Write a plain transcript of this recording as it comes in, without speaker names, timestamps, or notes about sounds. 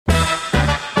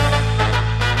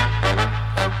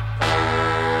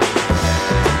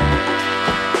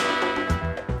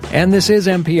And this is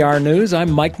NPR News.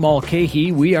 I'm Mike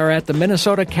Mulcahy. We are at the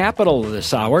Minnesota Capitol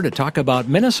this hour to talk about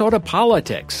Minnesota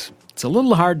politics. It's a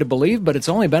little hard to believe, but it's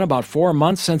only been about 4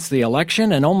 months since the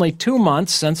election and only 2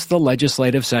 months since the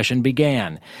legislative session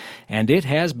began. And it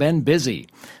has been busy.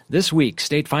 This week,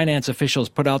 state finance officials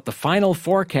put out the final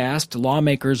forecast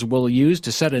lawmakers will use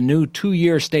to set a new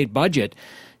 2-year state budget.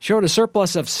 Showed a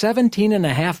surplus of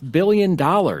 $17.5 billion,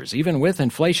 even with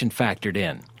inflation factored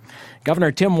in.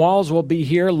 Governor Tim Walz will be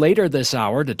here later this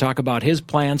hour to talk about his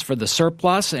plans for the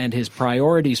surplus and his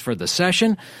priorities for the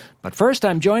session. But first,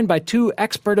 I'm joined by two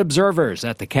expert observers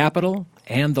at the Capitol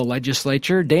and the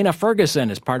legislature. Dana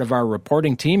Ferguson is part of our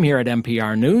reporting team here at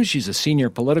NPR News. She's a senior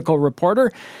political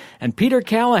reporter. And Peter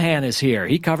Callahan is here.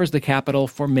 He covers the Capitol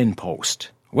for MinnPost.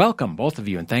 Welcome, both of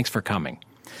you, and thanks for coming.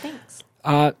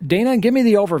 Dana, give me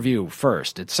the overview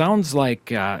first. It seems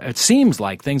like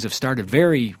things have started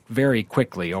very, very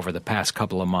quickly over the past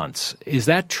couple of months. Is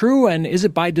that true, and is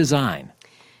it by design?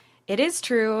 It is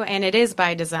true, and it is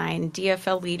by design.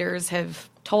 DFL leaders have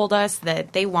told us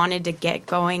that they wanted to get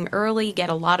going early,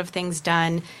 get a lot of things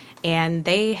done, and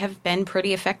they have been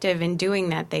pretty effective in doing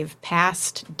that. They've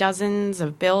passed dozens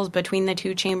of bills between the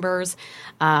two chambers.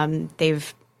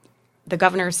 The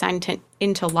governor signed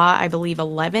into law, I believe,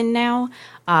 11 now,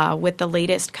 with the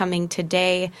latest coming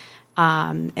today.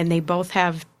 And they both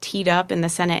have teed up in the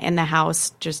Senate and the House,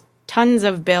 just tons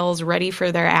of bills ready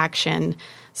for their action.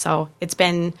 So it's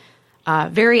been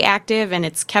very active, and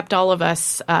it's kept all of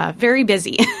us very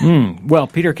busy. Well,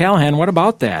 Peter Callahan, what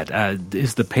about that?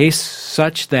 Is the pace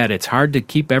such that it's hard to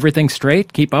keep everything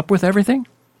straight, keep up with everything?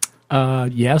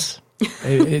 Yes.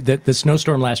 The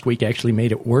snowstorm last week actually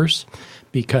made it worse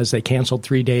because they canceled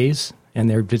 3 days, and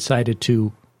they've decided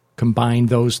to combine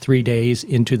those 3 days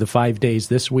into the 5 days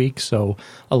this week. So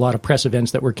a lot of press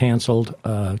events that were canceled,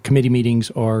 committee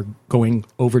meetings are going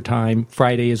overtime.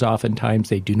 Friday is oftentimes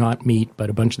they do not meet, but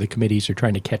a bunch of the committees are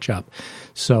trying to catch up.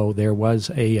 So there was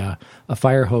a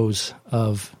fire hose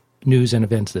of news and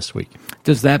events this week.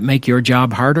 Does that make your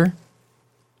job harder?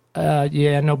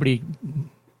 Nobody...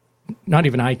 Not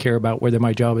even I care about whether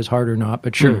my job is hard or not,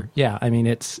 but sure, yeah. I mean,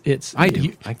 it's. I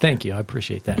do. Thank you. I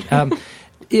appreciate that.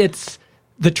 It's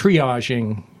the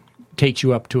triaging takes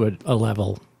you up to a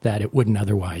level that it wouldn't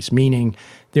otherwise. Meaning,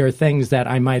 there are things that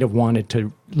I might have wanted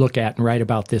to look at and write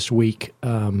about this week,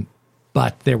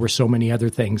 but there were so many other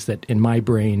things that in my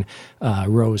brain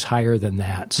rose higher than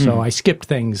that. So I skipped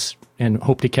things and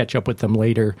hope to catch up with them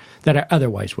later that I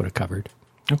otherwise would have covered.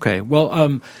 Okay.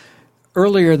 Well.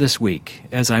 Earlier this week,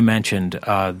 as I mentioned,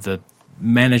 the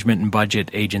Management and Budget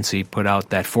Agency put out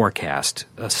that forecast,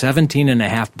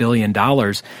 $17.5 billion.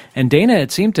 And Dana,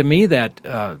 it seemed to me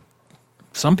that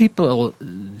some people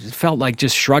felt like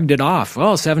just shrugged it off.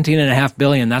 Well, $17.5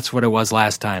 billion, that's what it was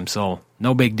last time, so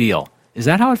no big deal. Is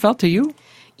that how it felt to you?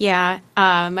 Yeah,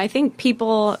 I think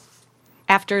people,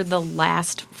 after the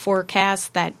last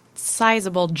forecast, that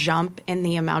sizable jump in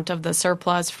the amount of the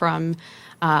surplus from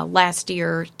last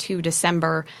year to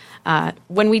December.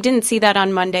 When we didn't see that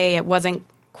on Monday, it wasn't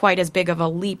quite as big of a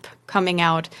leap coming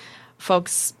out.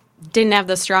 Folks didn't have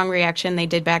the strong reaction they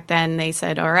did back then. They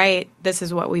said, all right, this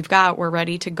is what we've got. We're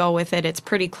ready to go with it. It's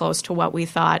pretty close to what we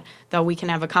thought, though we can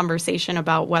have a conversation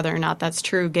about whether or not that's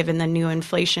true given the new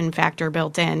inflation factor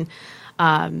built in.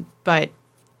 But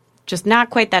just not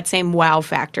quite that same wow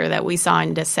factor that we saw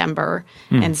in December.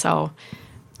 And so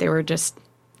they were just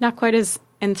not quite as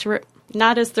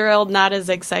not as thrilled, not as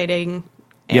exciting.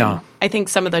 And yeah. I think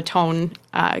some of the tone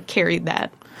carried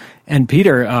that. And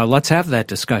Peter, let's have that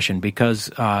discussion because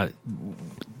I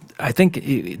think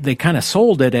they kind of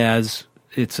sold it as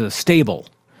it's a stable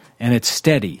and it's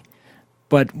steady.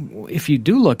 But if you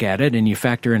do look at it and you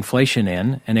factor inflation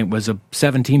in, and it was a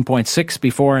 17.6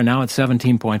 before and now it's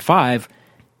 17.5,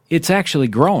 it's actually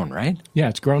grown, right? Yeah,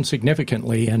 it's grown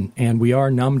significantly, and we are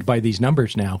numbed by these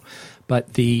numbers now. But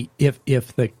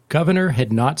if the governor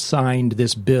had not signed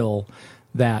this bill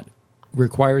that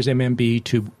requires MMB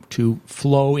to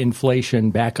flow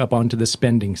inflation back up onto the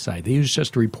spending side, they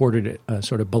just reported it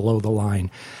sort of below the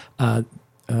line. The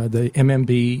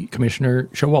MMB Commissioner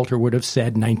Showalter would have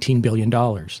said $19 billion.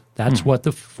 That's what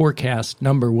the forecast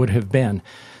number would have been.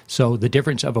 So the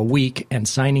difference of a week and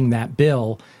signing that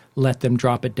bill let them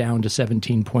drop it down to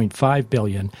 $17.5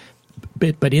 billion.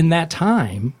 But in that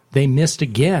time, they missed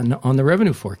again on the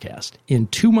revenue forecast. In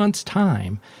 2 months'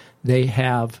 time, they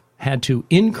have had to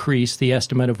increase the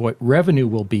estimate of what revenue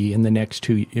will be in the next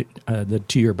the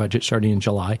 2-year budget starting in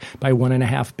July by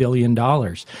 $1.5 billion.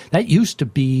 That used to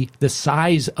be the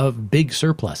size of big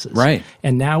surpluses. Right.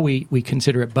 And now we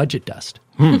consider it budget dust.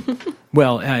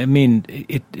 Well, I mean,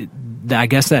 I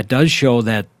guess that does show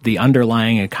that the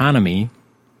underlying economy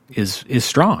is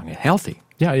strong, healthy.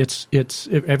 Yeah, it's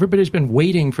everybody's been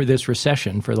waiting for this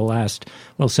recession for the last,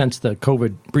 since the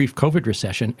brief COVID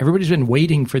recession. Everybody's been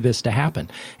waiting for this to happen,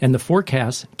 and the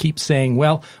forecast keeps saying,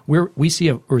 we see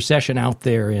a recession out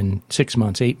there in 6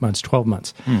 months, 8 months, 12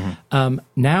 months. Mm-hmm.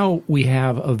 Now we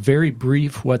have a very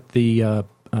brief, what the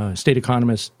state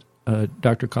economist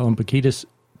Dr. Kalimpakidis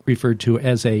referred to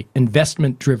as a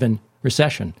investment-driven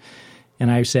recession. And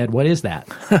I said, what is that?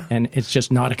 And it's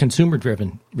just not a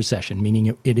consumer-driven recession,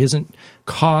 meaning it isn't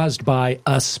caused by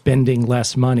us spending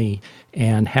less money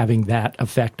and having that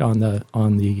effect on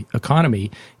the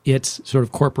economy. It's sort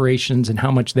of corporations and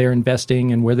how much they're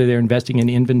investing and whether they're investing in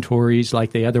inventories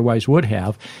like they otherwise would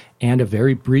have. And a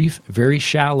very brief, very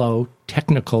shallow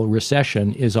technical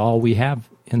recession is all we have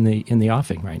in the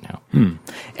offing right now.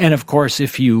 And of course,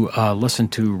 if you listen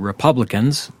to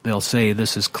Republicans, they'll say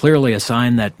this is clearly a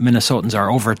sign that Minnesotans are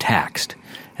overtaxed.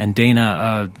 And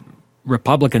Dana,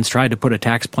 Republicans tried to put a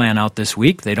tax plan out this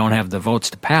week. They don't have the votes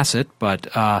to pass it, but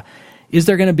is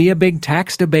there going to be a big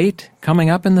tax debate coming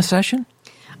up in the session?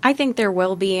 I think there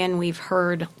will be, and we've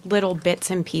heard little bits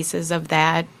and pieces of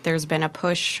that. There's been a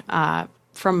push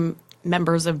from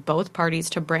members of both parties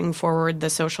to bring forward the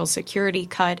Social Security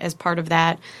cut as part of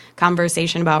that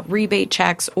conversation about rebate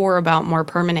checks or about more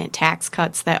permanent tax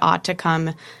cuts that ought to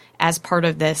come as part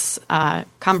of this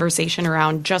conversation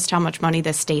around just how much money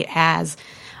the state has.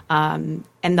 And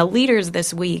the leaders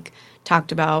this week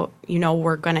talked about,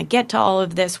 we're going to get to all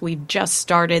of this. We've just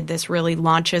started. This really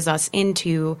launches us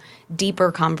into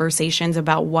deeper conversations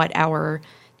about what our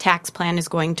tax plan is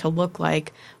going to look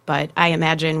like. But I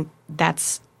imagine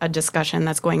that's a discussion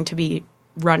that's going to be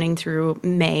running through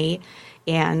May,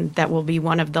 and that will be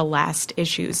one of the last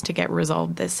issues to get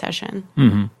resolved this session.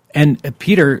 Mm-hmm. And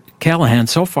Peter Callahan,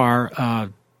 so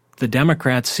far, the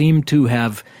Democrats seem to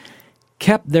have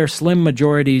kept their slim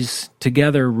majorities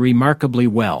together remarkably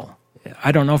well.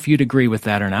 I don't know if you'd agree with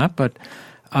that or not, but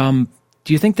do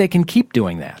you think they can keep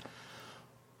doing that?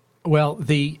 Well,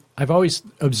 I've always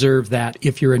observed that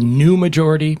if you're a new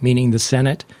majority, meaning the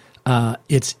Senate,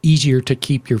 it's easier to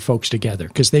keep your folks together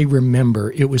because they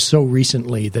remember it was so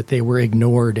recently that they were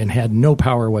ignored and had no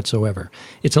power whatsoever.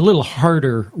 It's a little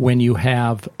harder when you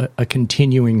have a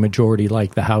continuing majority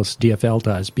like the House DFL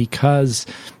does because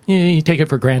you take it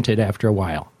for granted after a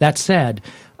while. That said,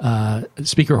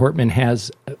 Speaker Hortman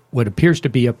has what appears to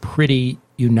be a pretty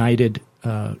united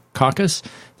caucus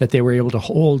that they were able to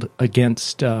hold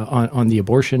against on the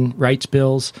abortion rights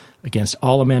bills, against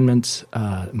all amendments.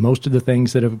 Most of the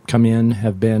things that have come in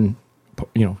have been,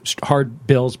 hard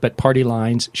bills, but party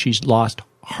lines. She's lost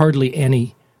hardly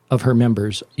any of her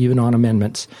members, even on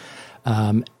amendments.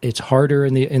 It's harder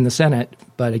in the Senate,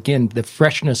 but again, the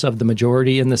freshness of the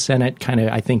majority in the Senate kind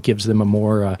of, I think, gives them a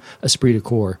more esprit de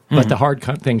corps. Mm-hmm. But the hard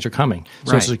things are coming.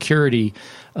 Social Security,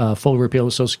 full repeal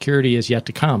of Social Security is yet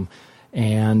to come.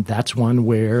 And that's one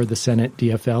where the Senate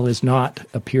DFL is not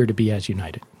appear to be as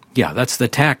united. Yeah, that's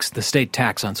the state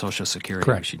tax on Social Security.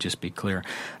 Correct. We should just be clear.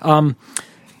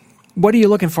 What are you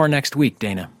looking for next week,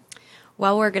 Dana?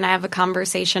 Well, we're going to have a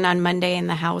conversation on Monday in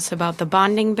the House about the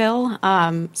bonding bill.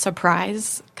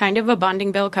 Surprise, kind of a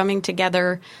bonding bill coming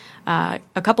together a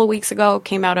couple weeks ago,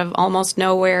 came out of almost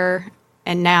nowhere,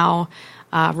 and now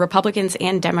Republicans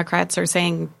and Democrats are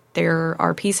saying there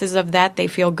are pieces of that they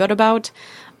feel good about.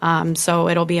 So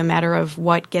it'll be a matter of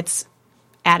what gets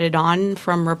added on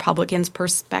from Republicans'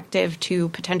 perspective to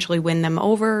potentially win them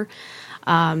over.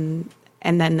 And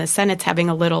then the Senate's having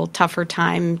a little tougher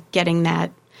time getting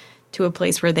that to a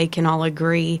place where they can all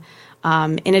agree.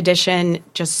 In addition,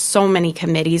 just so many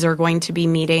committees are going to be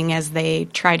meeting as they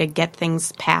try to get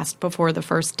things passed before the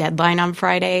first deadline on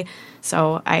Friday.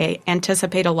 So I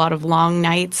anticipate a lot of long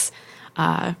nights,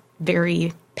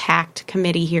 very packed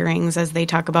committee hearings as they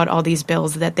talk about all these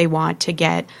bills that they want to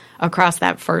get across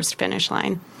that first finish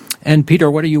line. And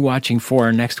Peter, what are you watching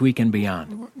for next week and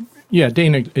beyond? Yeah,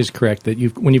 Dana is correct that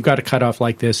when you've got a cutoff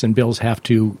like this and bills have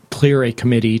to clear a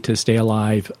committee to stay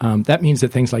alive, that means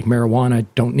that things like marijuana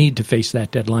don't need to face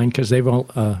that deadline because they've all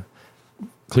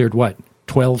cleared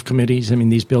 12 committees. I mean,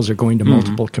 these bills are going to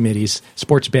multiple committees.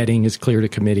 Sports betting is cleared a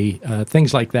committee.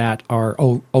 Things like that are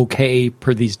okay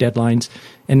per these deadlines,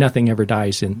 and nothing ever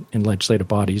dies in legislative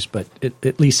bodies, but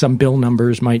at least some bill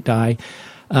numbers might die.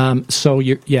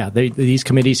 These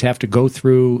committees have to go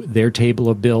through their table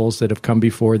of bills that have come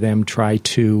before them, try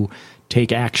to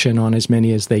take action on as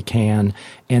many as they can,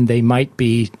 and they might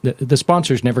be the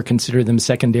sponsors never consider them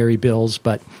secondary bills,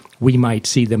 but we might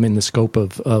see them in the scope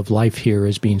of life here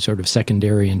as being sort of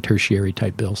secondary and tertiary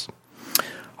type bills.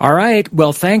 All right.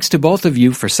 Well, thanks to both of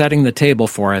you for setting the table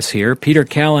for us here. Peter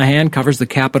Callahan covers the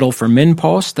Capitol for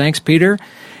MinnPost. Thanks, Peter.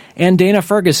 And Dana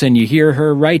Ferguson, you hear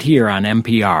her right here on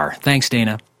NPR. Thanks,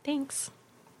 Dana. Thanks.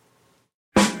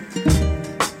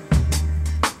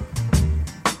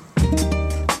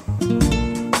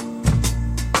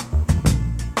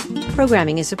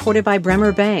 Programming is supported by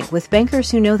Bremer Bank, with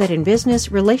bankers who know that in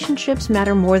business, relationships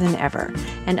matter more than ever,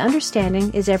 and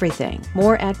understanding is everything.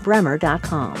 More at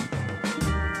bremer.com.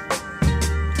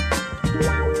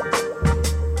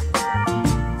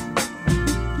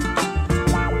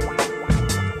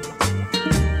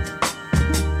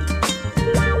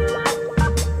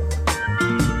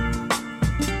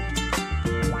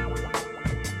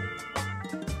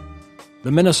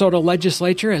 The Minnesota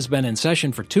legislature has been in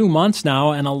session for 2 months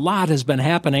now, and a lot has been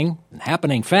happening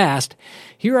fast.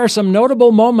 Here are some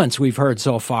notable moments we've heard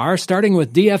so far, starting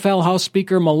with DFL House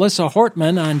Speaker Melissa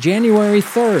Hortman on January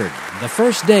 3rd, the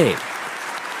first day.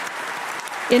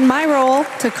 In my role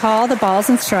to call the balls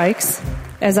and strikes,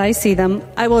 as I see them,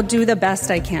 I will do the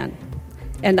best I can,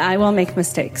 and I will make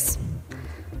mistakes.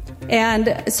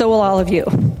 And so will all of you.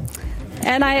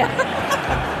 And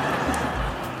I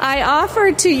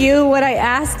offer to you what I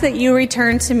ask that you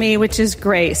return to me, which is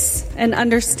grace and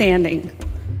understanding.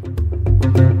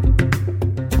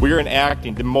 We are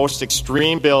enacting the most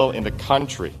extreme bill in the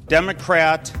country.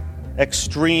 Democrat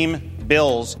extreme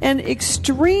bills. An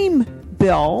extreme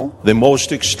bill. The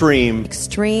most extreme.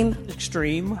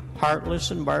 Extreme,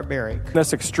 heartless, and barbaric.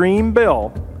 This extreme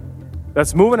bill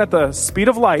that's moving at the speed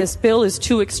of light. This bill is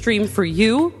too extreme for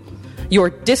you, your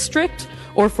district,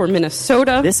 or for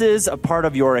Minnesota. This is a part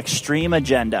of your extreme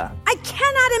agenda. I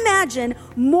cannot imagine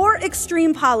more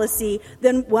extreme policy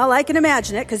than, well, I can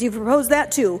imagine it because you've proposed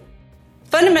that too.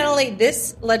 Fundamentally,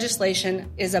 this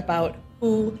legislation is about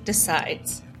who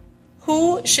decides.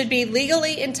 Who should be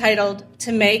legally entitled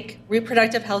to make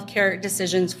reproductive health care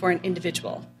decisions for an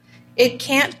individual? It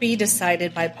can't be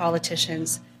decided by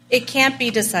politicians. It can't be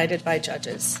decided by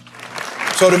judges.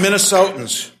 So to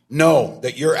Minnesotans, know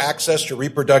that your access to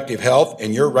reproductive health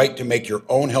and your right to make your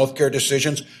own health care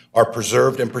decisions are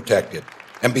preserved and protected.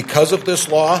 And because of this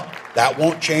law, that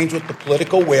won't change with the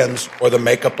political winds or the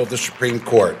makeup of the Supreme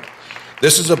Court.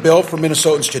 This is a bill for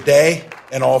Minnesotans today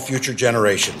and all future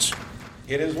generations.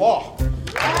 It is law.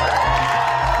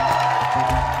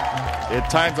 At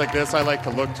times like this, I like to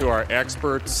look to our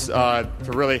experts to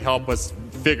really help us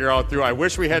figure out through. I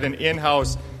wish we had an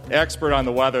in-house expert on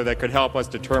the weather that could help us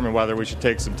determine whether we should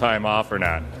take some time off or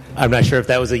not. I'm not sure if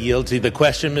that was a yield to the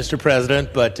question, Mr.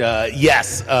 President, but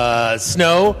yes,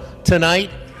 snow tonight.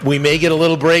 We may get a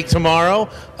little break tomorrow,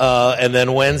 and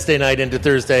then Wednesday night into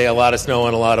Thursday, a lot of snow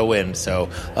and a lot of wind, so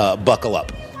buckle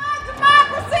up.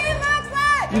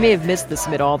 You may have missed this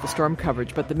amid all the storm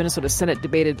coverage, but the Minnesota Senate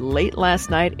debated late last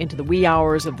night into the wee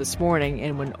hours of this morning,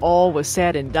 and when all was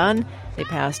said and done, they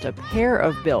passed a pair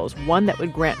of bills, one that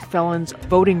would grant felons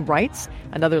voting rights,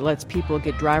 another lets people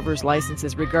get driver's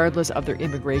licenses regardless of their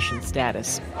immigration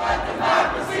status.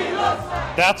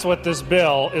 That's what this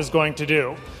bill is going to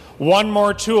do. One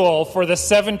more tool for the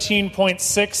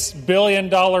 $17.6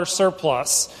 billion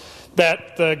surplus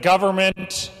that the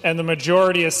government and the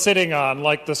majority is sitting on,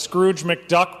 like the Scrooge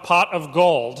McDuck pot of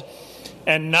gold,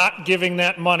 and not giving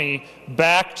that money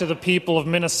back to the people of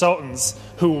Minnesotans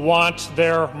who want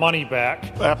their money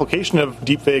back. The application of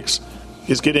deepfakes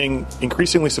is getting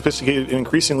increasingly sophisticated and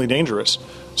increasingly dangerous.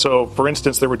 So, for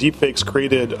instance, there were deepfakes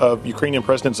created of Ukrainian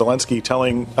President Zelensky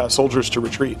telling soldiers to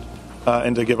retreat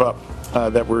and to give up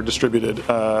that were distributed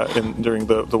during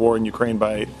the war in Ukraine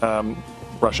by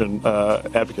Russian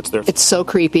advocates there. It's so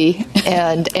creepy,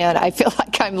 and I feel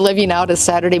like I'm living out a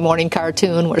Saturday morning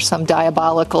cartoon where some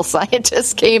diabolical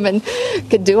scientist came and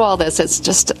could do all this. It's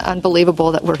just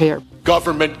unbelievable that we're here.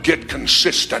 Government, get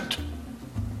consistent.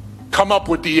 Come up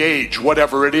with the age,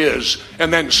 whatever it is,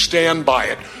 and then stand by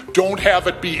it. Don't have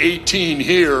it be 18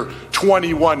 here,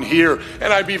 21 here,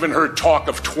 and I've even heard talk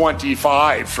of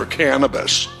 25 for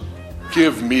cannabis.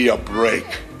 Give me a break.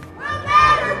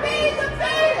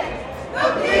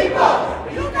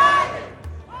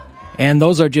 And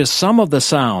those are just some of the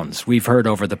sounds we've heard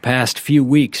over the past few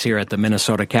weeks here at the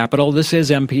Minnesota Capitol. This is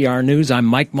NPR News. I'm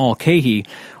Mike Mulcahy.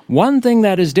 One thing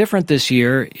that is different this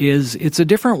year is it's a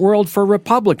different world for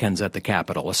Republicans at the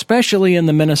Capitol, especially in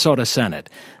the Minnesota Senate.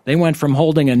 They went from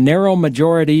holding a narrow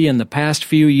majority in the past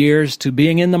few years to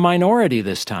being in the minority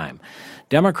this time.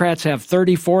 Democrats have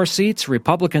 34 seats,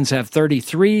 Republicans have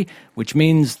 33, which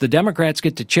means the Democrats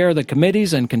get to chair the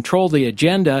committees and control the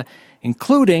agenda,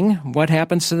 including what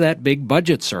happens to that big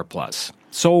budget surplus.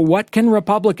 So what can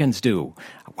Republicans do?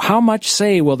 How much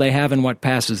say will they have in what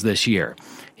passes this year?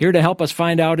 Here to help us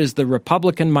find out is the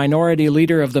Republican Minority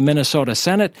Leader of the Minnesota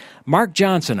Senate, Mark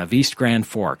Johnson of East Grand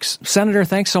Forks. Senator,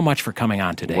 thanks so much for coming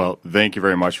on today. Well, thank you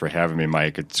very much for having me,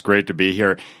 Mike. It's great to be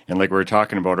here. And like we were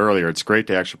talking about earlier, it's great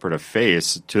to actually put a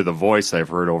face to the voice I've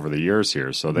heard over the years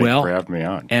here. So thank you for having me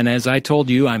on. And as I told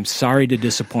you, I'm sorry to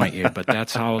disappoint you, but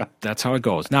that's how it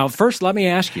goes. Now, first, let me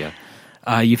ask you,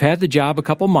 you've had the job a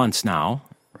couple months now.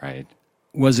 Right.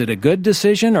 Was it a good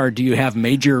decision, or do you have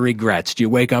major regrets? Do you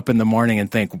wake up in the morning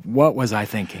and think, what was I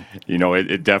thinking? You know,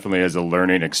 it definitely is a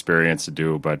learning experience to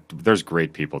do, but there's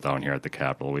great people down here at the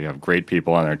Capitol. We have great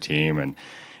people on our team,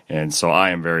 and so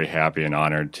I am very happy and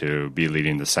honored to be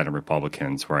leading the Senate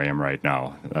Republicans where I am right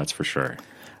now. That's for sure.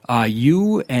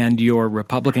 You and your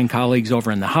Republican colleagues over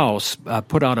in the House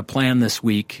put out a plan this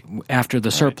week after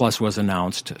the surplus was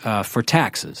announced for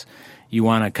taxes. You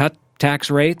want to cut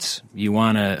tax rates, you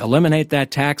want to eliminate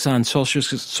that tax on Social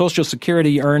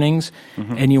Security earnings,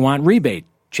 and you want rebate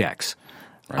checks.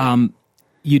 Right.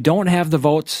 You don't have the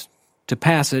votes to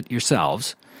pass it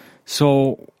yourselves,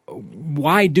 so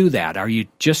why do that? Are you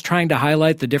just trying to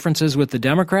highlight the differences with the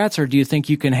Democrats, or do you think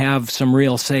you can have some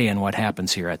real say in what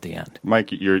happens here at the end?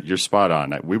 Mike, you're spot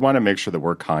on. We want to make sure that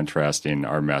we're contrasting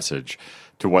our message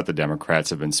to what the Democrats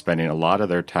have been spending a lot of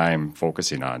their time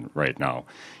focusing on right now.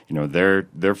 You know,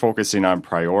 they're focusing on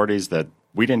priorities that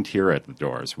we didn't hear at the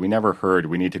doors. We never heard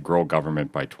we need to grow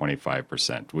government by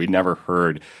 25%. We never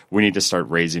heard we need to start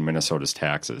raising Minnesota's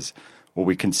taxes. What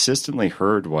we consistently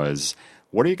heard was,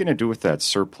 what are you going to do with that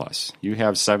surplus? You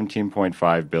have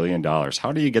 $17.5 billion.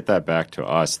 How do you get that back to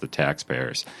us, the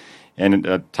taxpayers? And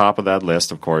at the top of that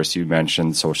list, of course, you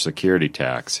mentioned Social Security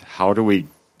tax. How do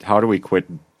we quit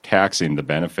taxing the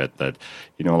benefit that,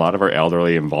 you know, a lot of our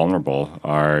elderly and vulnerable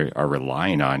are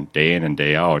relying on day in and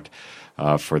day out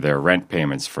for their rent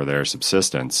payments, for their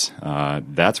subsistence?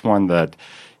 That's one that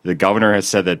the governor has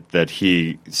said that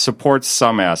he supports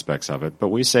some aspects of it, but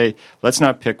we say, let's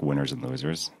not pick winners and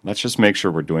losers. Let's just make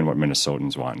sure we're doing what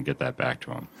Minnesotans want and get that back to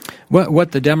them.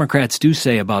 What the Democrats do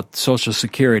say about Social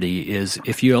Security is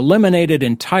if you eliminate it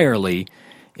entirely,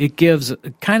 it gives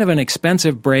kind of an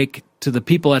expensive break to the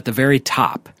people at the very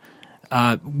top.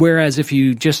 Whereas if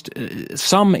you just,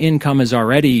 some income is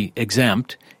already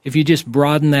exempt, if you just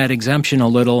broaden that exemption a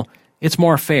little, it's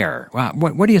more fair.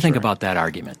 What do you think about that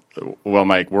argument? Well,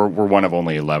 Mike, we're one of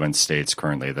only 11 states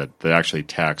currently that actually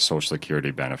tax Social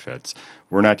Security benefits.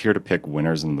 We're not here to pick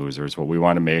winners and losers. What we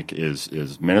want to make is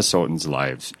Minnesotans'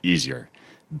 lives easier,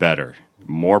 better,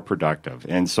 more productive.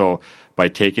 And so by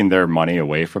taking their money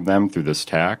away from them through this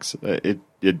tax, it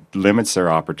limits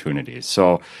their opportunities.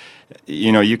 So,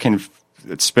 you know, you can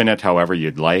spin it however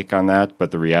you'd like on that, but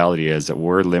the reality is that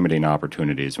we're limiting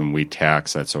opportunities when we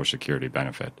tax that Social Security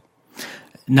benefit.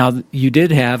 Now, you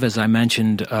did have, as I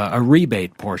mentioned, a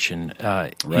rebate portion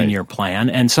in your plan,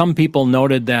 and some people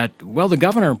noted that, well, the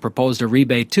governor proposed a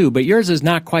rebate too, but yours is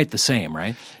not quite the same,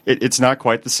 right? It's not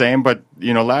quite the same, but,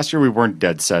 you know, last year we weren't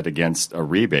dead set against a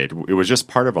rebate. It was just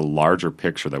part of a larger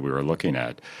picture that we were looking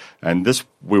at. And this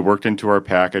we worked into our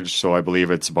package, so I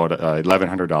believe it's about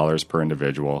 $1,100 per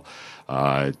individual,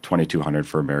 $2,200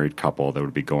 for a married couple that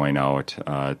would be going out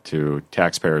to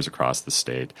taxpayers across the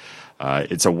state.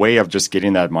 It's a way of just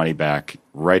getting that money back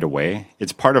right away.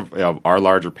 It's part of our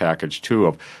larger package, too,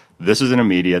 of this is an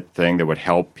immediate thing that would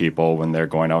help people when they're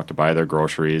going out to buy their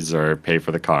groceries or pay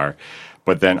for the car.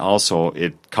 But then also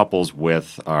it couples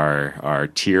with our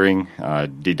tiering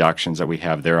deductions that we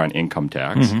have there on income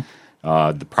tax,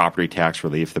 the property tax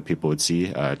relief that people would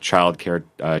see, child care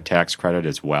tax credit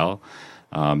as well.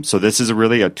 So this is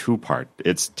really a two-part.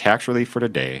 It's tax relief for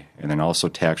today and then also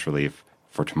tax relief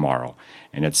for tomorrow.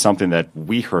 And it's something that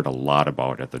we heard a lot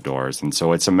about at the doors. And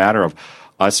so it's a matter of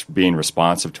us being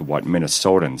responsive to what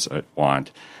Minnesotans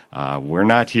want. We're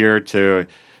not here to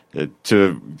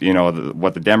you know,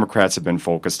 what the Democrats have been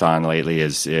focused on lately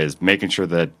is making sure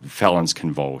that felons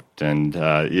can vote. And,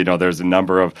 you know, there's a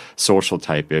number of social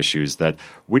type issues that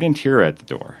we didn't hear at the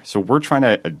door. So we're trying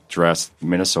to address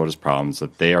Minnesota's problems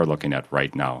that they are looking at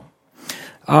right now.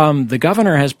 The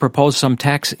governor has proposed some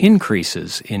tax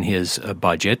increases in his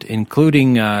budget,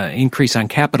 including increase on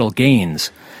capital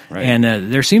gains. Right. And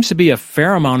there seems to be a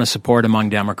fair amount of support among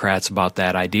Democrats about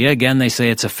that idea. Again, they say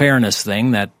it's a fairness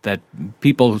thing, that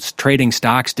people trading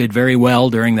stocks did very well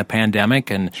during the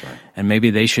pandemic, and maybe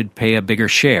they should pay a bigger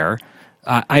share.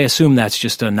 I assume that's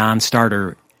just a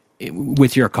non-starter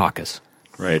with your caucus.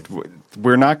 Right.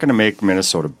 We're not going to make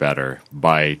Minnesota better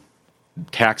by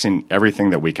taxing everything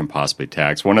that we can possibly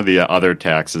tax. One of the other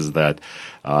taxes that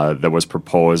was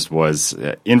proposed was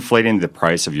inflating the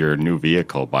price of your new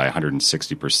vehicle by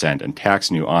 160% and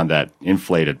taxing you on that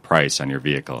inflated price on your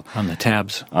vehicle. On the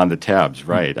tabs. On the tabs,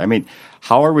 right. I mean,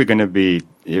 how are we going to be,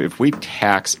 if we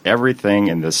tax everything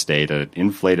in this state at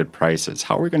inflated prices,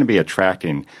 how are we going to be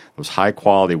attracting those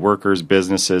high-quality workers,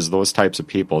 businesses, those types of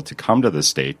people to come to the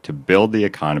state to build the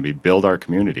economy, build our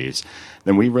communities?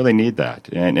 Then we really need that.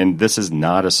 And this is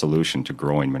not a solution to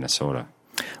growing Minnesota.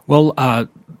 Well,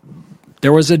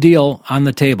 there was a deal on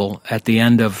the table at the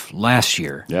end of last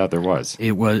year. Yeah, there was.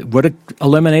 It would have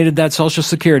eliminated that Social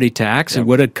Security tax. Yep. It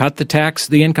would have cut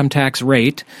the income tax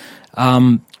rate.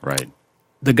 Right.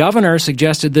 The governor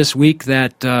suggested this week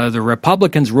that the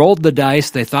Republicans rolled the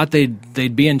dice. They thought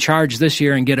they'd be in charge this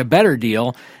year and get a better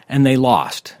deal, and they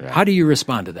lost. Yeah. How do you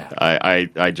respond to that?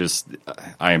 I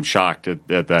am shocked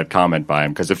at that comment by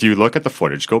him, because if you look at the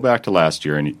footage, go back to last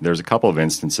year, and there's a couple of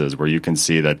instances where you can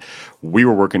see that we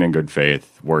were working in good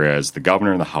faith, whereas the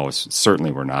governor and the House certainly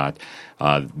were not.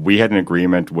 We had an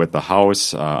agreement with the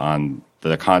House on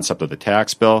the concept of the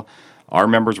tax bill. Our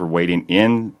members were waiting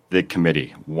in the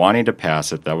committee, wanting to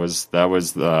pass it. That was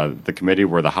the committee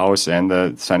where the House and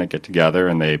the Senate get together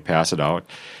and they pass it out.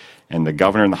 And the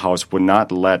governor and the House would not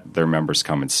let their members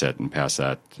come and sit and pass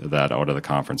that out of the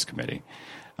conference committee.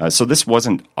 So this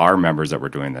wasn't our members that were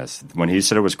doing this. When he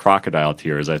said it was crocodile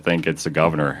tears, I think it's the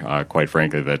governor, quite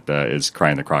frankly, that is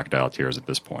crying the crocodile tears at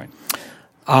this point.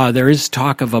 There is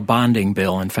talk of a bonding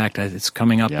bill. In fact, it's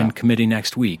coming up in committee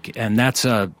next week. And that's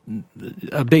a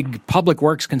big public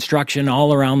works construction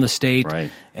all around the state.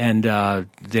 Right. And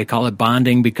they call it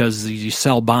bonding because you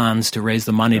sell bonds to raise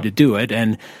the money to do it.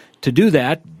 And to do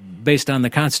that, based on the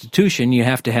Constitution, you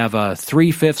have to have a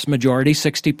 3/5 majority,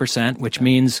 60%, which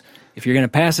means if you're going to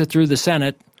pass it through the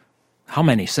Senate, how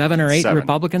many? 7 or 8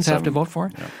 Republicans have to vote for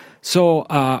it? Yeah. So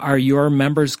are your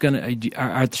members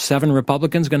are 7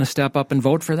 Republicans going to step up and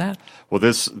vote for that?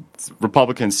 Well,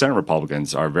 Senate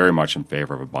Republicans are very much in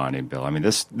favor of a bonding bill. I mean,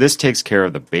 this takes care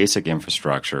of the basic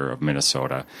infrastructure of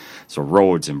Minnesota. So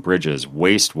roads and bridges,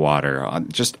 wastewater,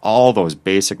 just all those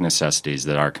basic necessities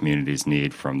that our communities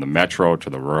need, from the metro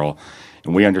to the rural.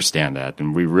 And we understand that,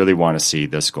 and we really want to see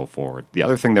this go forward. The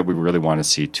other thing that we really want to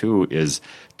see, too, is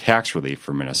tax relief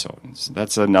for Minnesotans.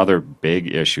 That's another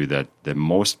big issue that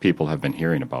most people have been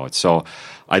hearing about. So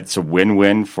it's a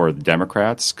win-win for the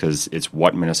Democrats because it's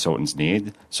what Minnesotans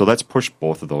need. So let's push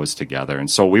both of those together.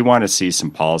 And so we want to see some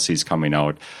policies coming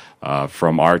out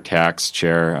from our tax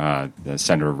chair,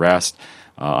 Senator Rest,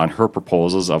 on her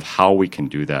proposals of how we can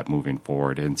do that moving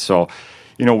forward. And so,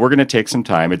 we're going to take some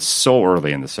time. It's so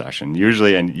early in the session.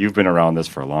 Usually, and you've been around this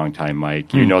for a long time,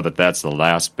 Mike, you know that's the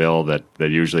last bill that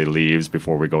usually leaves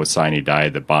before we go sine-die,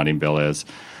 the bonding bill is.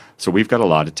 So we've got a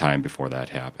lot of time before that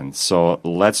happens. So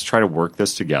let's try to work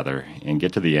this together and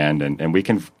get to the end, and we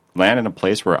can land in a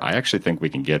place where I actually think we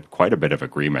can get quite a bit of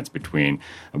agreements between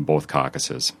both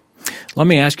caucuses. Let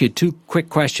me ask you 2 quick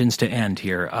questions to end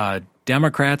here.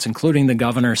 Democrats, including the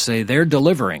governor, say they're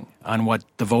delivering on what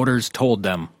the voters told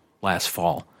them last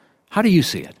fall. How do you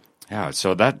see it? Yeah,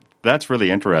 so that's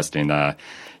really interesting.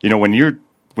 When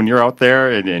you're out there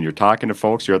and you're talking to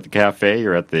folks, you're at the cafe,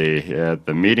 you're at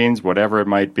the meetings, whatever it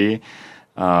might be,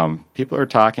 people are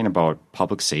talking about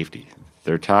public safety.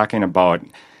 They're talking about,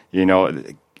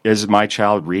 is my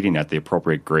child reading at the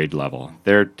appropriate grade level?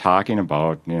 They're talking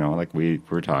about, like we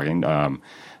were talking,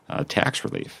 tax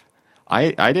relief.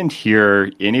 I didn't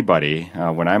hear anybody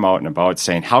when I'm out and about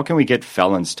saying, how can we get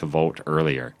felons to vote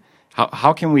earlier?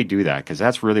 How can we do that? Because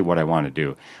that's really what I want to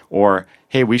do. Or,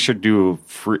 hey, we should do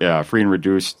free and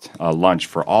reduced lunch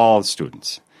for all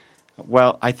students.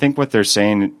 Well, I think what they're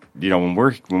saying, when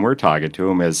we're talking to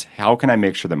them is, how can I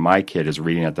make sure that my kid is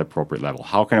reading at the appropriate level?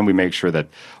 How can we make sure that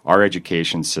our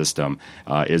education system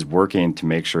is working to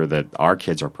make sure that our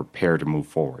kids are prepared to move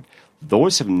forward?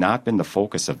 Those have not been the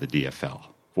focus of the DFL.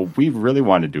 What we really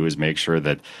want to do is make sure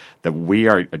that we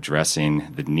are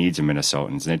addressing the needs of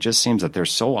Minnesotans, and it just seems that they're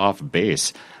so off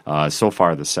base so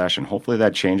far this session. Hopefully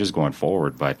that changes going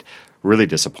forward, but really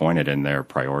disappointed in their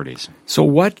priorities. So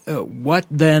what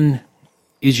then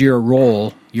is your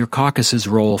role, your caucus's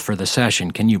role for the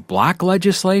session? Can you block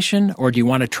legislation, or do you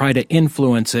want to try to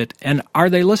influence it, and are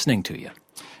they listening to you?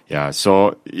 Yeah,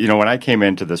 so, when I came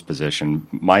into this position,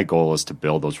 my goal is to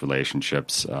build those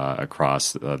relationships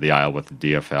across the aisle with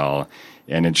the DFL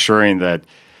and ensuring that,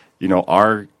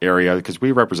 our area, because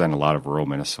we represent a lot of rural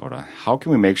Minnesota, how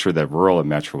can we make sure that rural and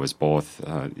metro is both,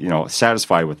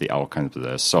 satisfied with the outcomes of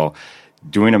this? So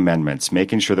doing amendments,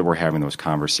 making sure that we're having those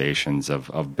conversations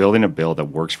of building a bill that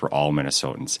works for all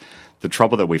Minnesotans. The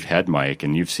trouble that we've had, Mike,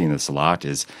 and you've seen this a lot,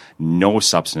 is no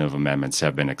substantive amendments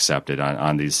have been accepted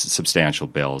on these substantial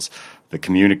bills. The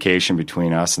communication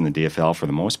between us and the DFL, for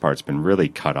the most part, has been really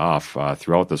cut off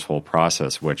throughout this whole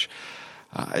process, which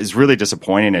is really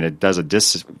disappointing, and it does a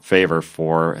disfavor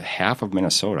for half of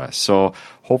Minnesota. So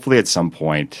hopefully at some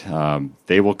point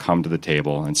they will come to the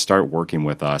table and start working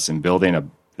with us and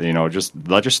building just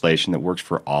legislation that works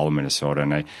for all of Minnesota.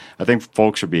 And I think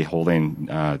folks should be holding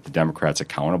the Democrats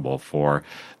accountable for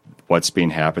what's being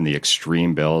happening, the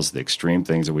extreme bills, the extreme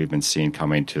things that we've been seeing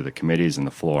coming to the committees and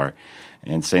the floor,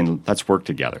 and saying, let's work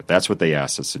together. That's what they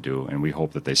asked us to do, and we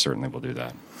hope that they certainly will do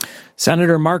that.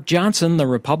 Senator Mark Johnson, the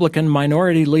Republican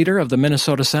minority leader of the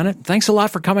Minnesota Senate, thanks a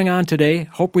lot for coming on today.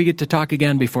 Hope we get to talk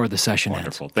again before the session ends.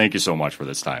 Wonderful. Thank you so much for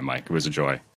this time, Mike. It was a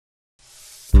joy.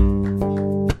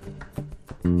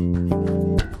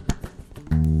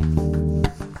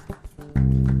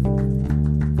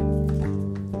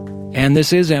 And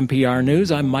this is NPR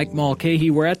News. I'm Mike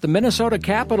Mulcahy. We're at the Minnesota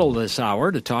Capitol this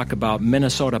hour to talk about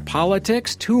Minnesota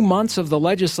politics. 2 months of the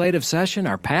legislative session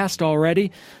are passed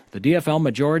already. The DFL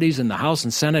majorities in the House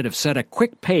and Senate have set a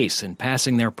quick pace in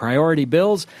passing their priority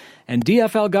bills. And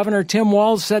DFL Governor Tim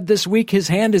Walz said this week his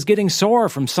hand is getting sore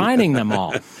from signing them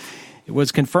all. It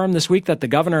was confirmed this week that the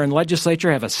governor and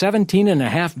legislature have a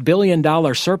 $17.5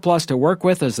 billion surplus to work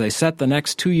with as they set the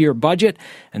next 2-year budget.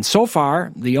 And so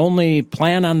far, the only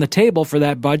plan on the table for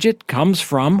that budget comes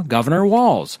from Governor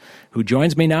Walz, who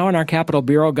joins me now in our Capitol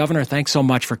Bureau. Governor, thanks so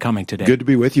much for coming today. Good to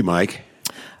be with you, Mike.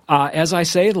 As I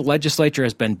say, the legislature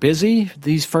has been busy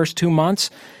these first 2 months.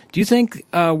 Do you think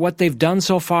what they've done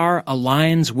so far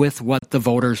aligns with what the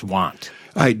voters want?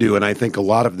 I do, and I think a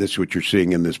lot of this, what you're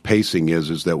seeing in this pacing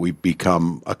is that we've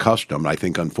become accustomed, I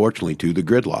think, unfortunately, to the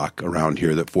gridlock around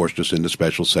here that forced us into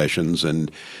special sessions, and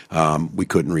we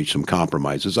couldn't reach some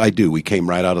compromises. I do. We came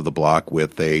right out of the block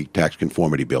with a tax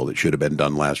conformity bill that should have been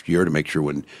done last year to make sure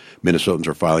when Minnesotans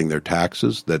are filing their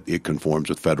taxes that it conforms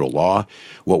with federal law.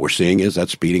 What we're seeing is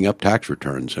that's speeding up tax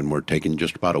returns, and we're taking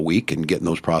just about a week and getting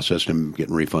those processed and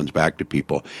getting refunds back to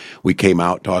people. We came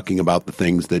out talking about the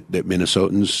things that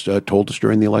Minnesotans told us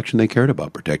during the election they cared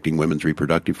about: protecting women's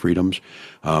reproductive freedoms,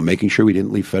 making sure we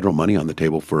didn't leave federal money on the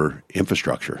table for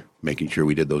infrastructure, making sure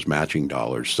we did those matching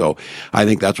dollars. So I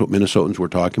think that's what Minnesotans were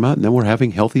talking about. And then we're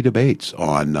having healthy debates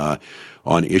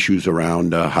on issues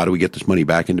around how do we get this money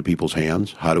back into people's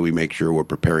hands? How do we make sure we're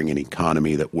preparing an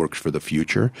economy that works for the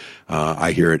future?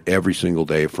 I hear it every single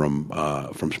day from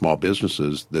small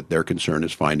businesses that their concern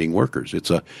is finding workers.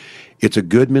 It's a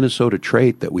good Minnesota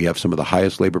trait that we have some of the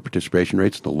highest labor participation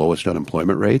rates, the lowest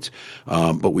unemployment rates,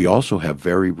 but we also have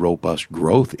very robust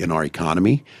growth in our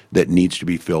economy that needs to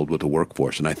be filled with a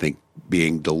workforce. And I think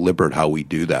being deliberate how we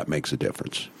do that makes a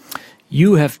difference.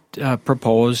 You have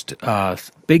proposed a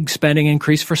big spending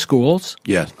increase for schools.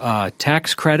 Yes.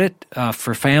 Tax credit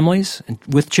for families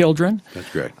with children. That's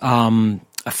great.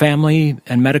 A family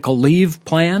and medical leave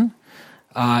plan.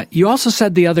 You also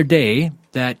said the other day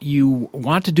that you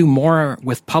want to do more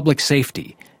with public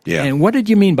safety. Yeah. And what did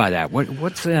you mean by that?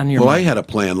 What's on your mind? Well, I had a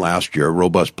plan last year, a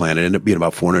robust plan. It ended up being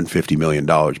about $450 million.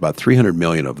 About $300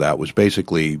 million of that was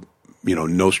basically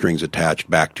no strings attached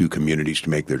back to communities to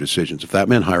make their decisions. If that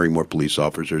meant hiring more police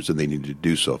officers, then they needed to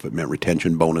do so. If it meant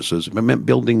retention bonuses, if it meant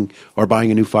building or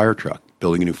buying a new fire truck,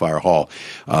 building a new fire hall.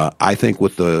 I think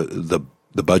with the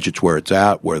budget's where it's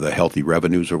at, where the healthy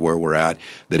revenues are where we're at,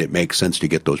 that it makes sense to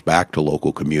get those back to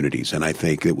local communities. And I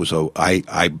think it was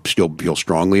I still feel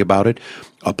strongly about it,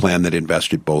 a plan that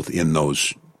invested both in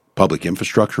those public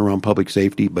infrastructure around public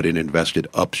safety, but it invested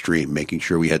upstream, making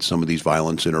sure we had some of these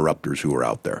violence interrupters who are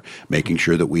out there, making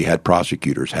sure that we had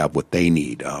prosecutors have what they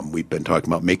need. We've been talking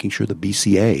about making sure the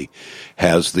BCA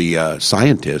has the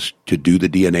scientists to do the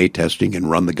DNA testing and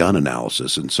run the gun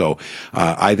analysis. And so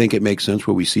I think it makes sense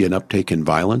where we see an uptake in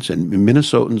violence. And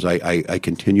Minnesotans, I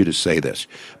continue to say this,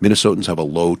 Minnesotans have a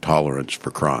low tolerance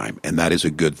for crime, and that is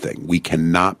a good thing. We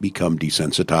cannot become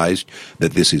desensitized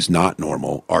that this is not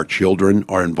normal. Our children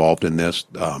are involved in this.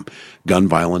 Gun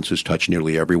violence has touched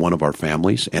nearly every one of our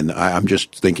families. And I'm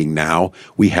just thinking now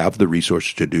we have the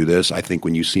resources to do this. I think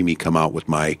when you see me come out with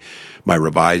my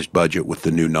revised budget with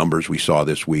the new numbers we saw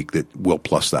this week, that we'll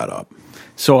plus that up.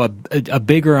 So a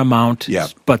bigger amount, yeah,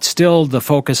 but still the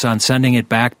focus on sending it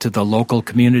back to the local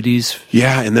communities.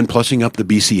 Yeah, and then plussing up the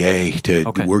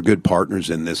BCA we're good partners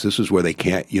in this. This is where they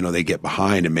can't, they get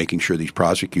behind and making sure these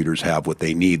prosecutors have what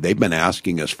they need. They've been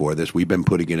asking us for this. We've been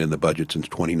putting it in the budget since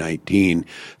 2019.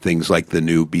 Things like the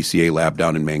new BCA lab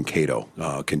down in Mankato,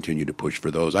 continue to push for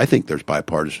those. I think there's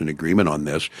bipartisan agreement on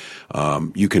this.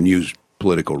 You can use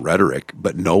political rhetoric,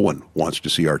 but no one wants to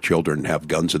see our children have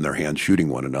guns in their hands shooting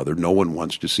one another. No one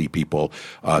wants to see people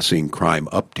seeing crime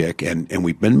uptick, and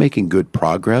we've been making good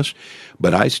progress.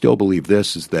 But I still believe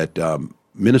this is that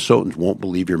Minnesotans won't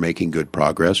believe you're making good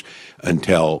progress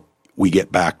until we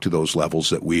get back to those levels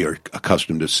that we are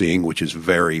accustomed to seeing, which is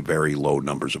very, very low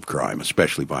numbers of crime,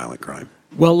 especially violent crime.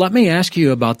 Well, let me ask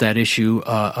you about that issue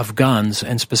of guns,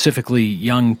 and specifically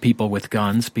young people with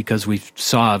guns, because we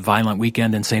saw a violent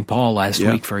weekend in St. Paul last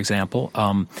week, for example.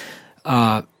 There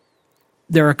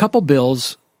are a couple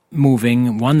bills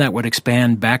moving, one that would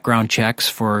expand background checks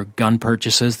for gun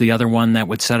purchases, the other one that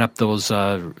would set up those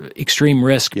extreme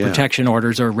risk protection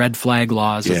orders, or red flag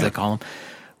laws, as they call them.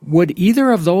 Would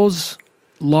either of those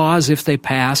laws, if they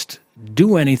passed,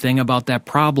 do anything about that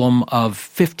problem of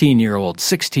 15-year-olds,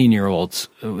 16-year-olds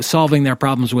solving their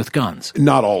problems with guns?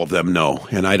 Not all of them, no.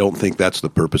 And I don't think that's the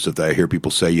purpose of that. I hear people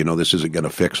say, this isn't going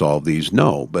to fix all of these.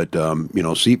 No, but,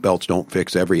 seatbelts don't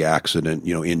fix every accident,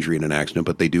 injury in an accident,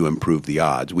 but they do improve the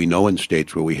odds. We know in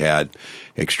states where we had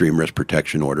extreme risk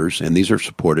protection orders, and these are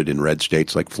supported in red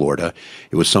states like Florida.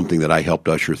 It was something that I helped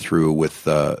usher through with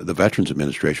the Veterans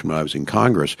Administration when I was in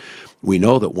Congress. We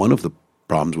know that one of the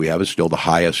problems we have is still the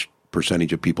highest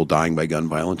percentage of people dying by gun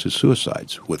violence is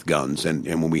suicides with guns. And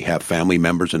when we have family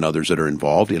members and others that are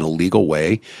involved in a legal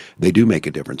way, they do make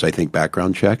a difference. I think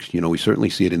background checks, we certainly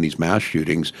see it in these mass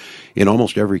shootings. In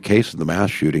almost every case of the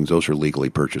mass shootings, those are legally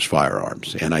purchased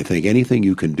firearms. And I think anything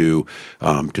you can do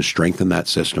to strengthen that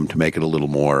system to make it a little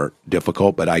more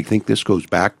difficult. But I think this goes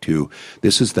back to,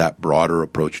 this is that broader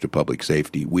approach to public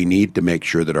safety. We need to make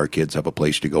sure that our kids have a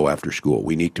place to go after school.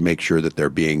 We need to make sure that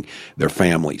their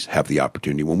families have the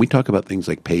opportunity. When we talk about things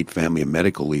like paid family and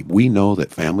medical leave, we know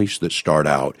that families that start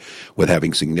out with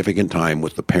having significant time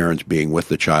with the parents being with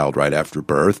the child right after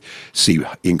birth see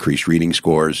increased reading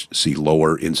scores, see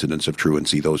lower incidence of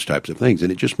truancy, those types of things.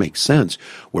 And it just makes sense.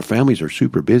 Where families are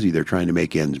super busy, they're trying to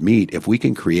make ends meet. If we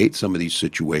can create some of these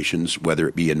situations, whether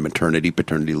it be in maternity,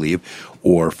 paternity leave,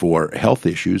 or for health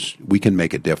issues, we can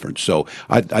make a difference. So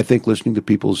I think listening to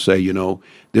people say,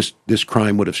 this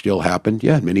crime would have still happened.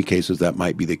 Yeah, in many cases that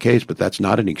might be the case, but that's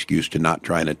not an excuse to not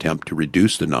try and attempt to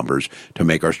reduce the numbers to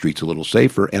make our streets a little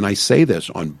safer. And I say this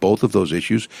on both of those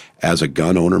issues as a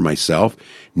gun owner myself.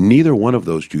 Neither one of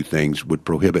those two things would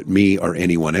prohibit me or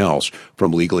anyone else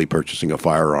from legally purchasing a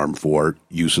firearm for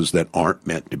uses that aren't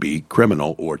meant to be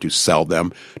criminal or to sell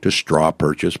them to straw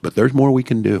purchase. But there's more we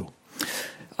can do.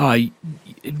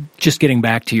 Just getting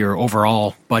back to your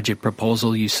overall budget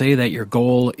proposal, you say that your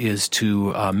goal is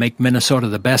to make Minnesota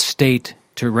the best state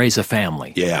to raise a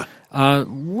family. Yeah.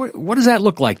 What does that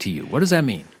look like to you? What does that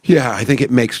mean? Yeah, I think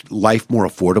it makes life more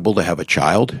affordable to have a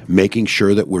child, making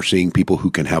sure that we're seeing people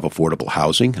who can have affordable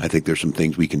housing. I think there's some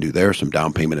things we can do there, some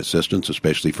down payment assistance,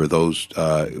 especially for those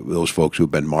folks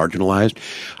who've been marginalized.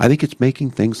 I think it's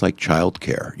making things like child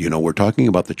care. We're talking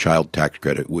about the child tax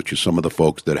credit, which is some of the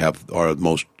folks that are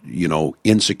most,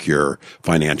 insecure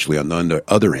financially on the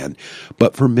other end.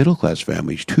 But for middle-class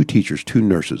families, 2 teachers, 2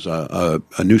 nurses, a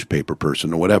newspaper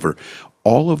person or whatever,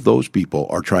 all of those people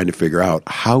are trying to figure out,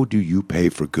 how do you pay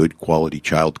for good quality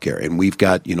child care? And we've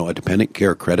got, a dependent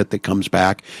care credit that comes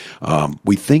back.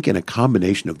 We think in a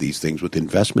combination of these things with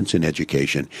investments in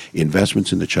education,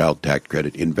 investments in the child tax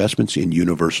credit, investments in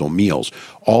universal meals,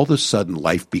 all of a sudden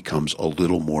life becomes a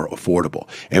little more affordable.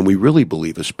 And we really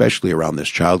believe, especially around this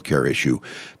child care issue,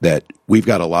 that we've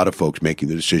got a lot of folks making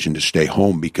the decision to stay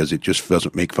home because it just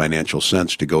doesn't make financial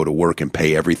sense to go to work and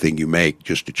pay everything you make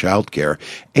just to child care.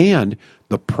 And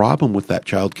the problem with that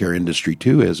child care industry,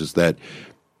 too, is that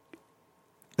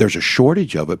there's a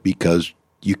shortage of it because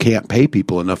you can't pay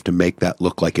people enough to make that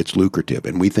look like it's lucrative.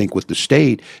 And we think with the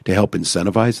state to help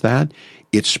incentivize that,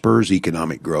 it spurs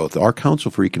economic growth. Our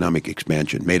Council for Economic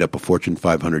Expansion, made up of Fortune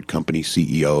 500 company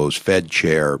CEOs, Fed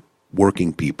chair,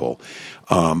 working people.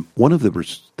 One of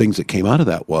the things that came out of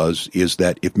that is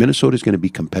that if Minnesota is going to be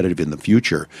competitive in the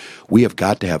future, we have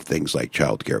got to have things like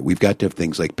childcare. We've got to have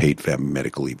things like paid family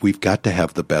medical leave. We've got to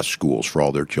have the best schools for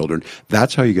all their children.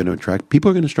 That's how you're going to attract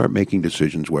people. Are going to start making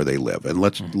decisions where they live. And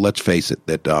let's face it,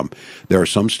 that there are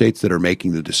some states that are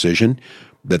making the decision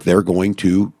that they're going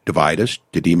to divide us,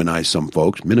 to demonize some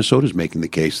folks. Minnesota's making the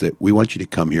case that we want you to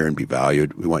come here and be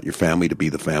valued. We want your family to be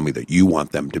the family that you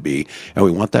want them to be. And we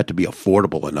want that to be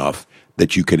affordable enough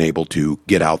that you can able to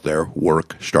get out there,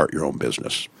 work, start your own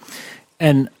business.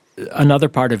 And another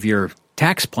part of your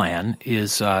tax plan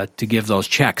is to give those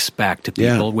checks back to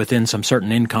people within some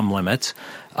certain income limits.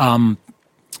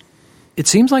 it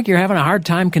seems like you're having a hard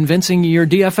time convincing your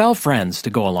DFL friends to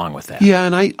go along with that. Yeah,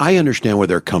 and I understand where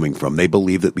they're coming from. They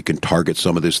believe that we can target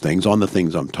some of these things on the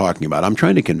things I'm talking about. I'm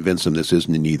trying to convince them this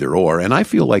isn't an either or, and I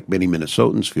feel like many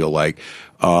Minnesotans feel like,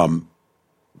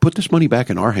 put this money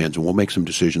back in our hands and we'll make some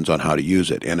decisions on how to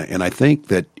use it. And I think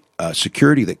that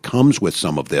security that comes with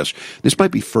some of this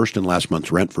might be first and last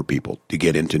month's rent for people to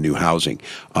get into new housing.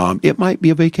 It might be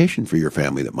a vacation for your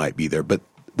family that might be there. But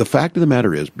the fact of the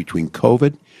matter is, between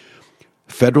COVID,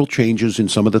 federal changes in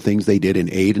some of the things they did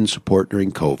in aid and support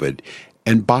during COVID,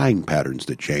 and buying patterns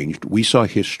that changed, we saw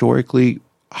historically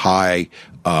high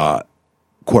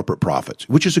corporate profits,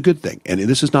 which is a good thing. And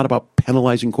this is not about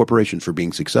penalizing corporations for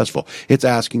being successful. It's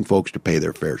asking folks to pay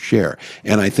their fair share.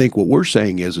 And I think what we're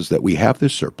saying is that we have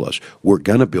this surplus. We're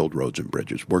going to build roads and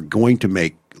bridges. We're going to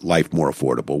make life more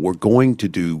affordable. We're going to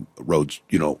do roads,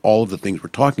 all of the things we're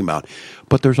talking about.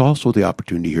 But there's also the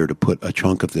opportunity here to put a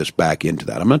chunk of this back into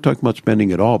that. I'm not talking about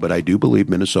spending at all, but I do believe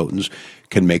Minnesotans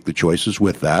can make the choices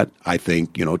with that. I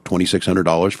think,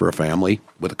 $2,600 for a family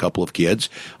with a couple of kids,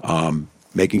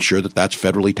 making sure that that's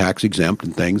federally tax exempt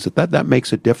and things, that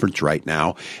makes a difference right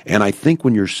now. And I think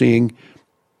when you're seeing,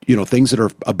 things that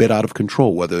are a bit out of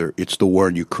control, whether it's the war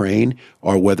in Ukraine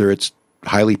or whether it's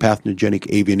highly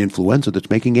pathogenic avian influenza that's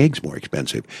making eggs more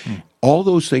expensive. All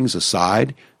those things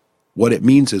aside, what it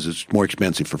means is it's more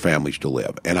expensive for families to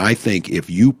live. And I think if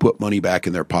you put money back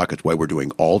in their pockets while we're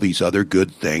doing all these other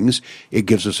good things, it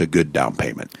gives us a good down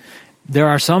payment. There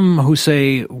are some who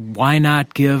say, why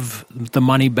not give the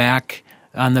money back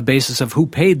on the basis of who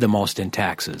paid the most in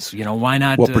taxes? Why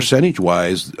not? Well,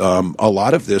 percentage-wise, a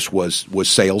lot of this was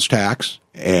sales tax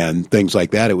and things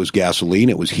like that. It was gasoline,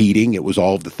 it was heating, it was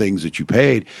all of the things that you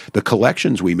paid. The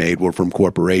collections we made were from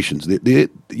corporations.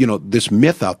 This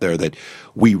myth out there that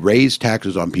we raised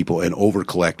taxes on people and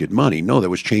over-collected money. No, there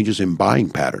was changes in buying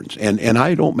patterns. And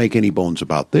I don't make any bones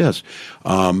about this.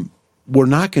 We're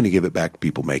not going to give it back to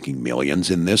people making millions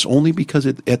in this, only because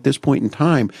at this point in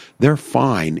time, they're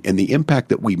fine. And the impact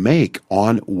that we make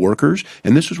on workers,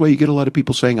 and this is why you get a lot of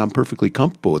people saying, I'm perfectly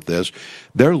comfortable with this.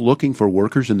 They're looking for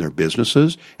workers in their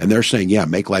businesses, and they're saying, yeah,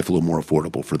 make life a little more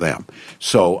affordable for them.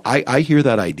 So I hear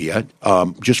that idea.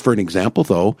 Just for an example,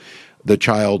 though, the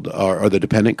child or the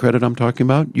dependent credit I'm talking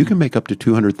about, you can make up to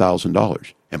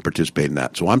 $200,000 and participate in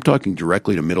that. So I'm talking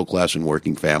directly to middle class and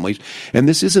working families. And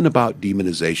this isn't about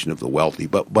demonization of the wealthy,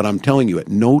 but I'm telling you, at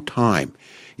no time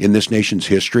in this nation's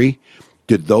history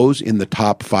did those in the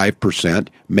top 5%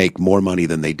 make more money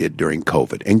than they did during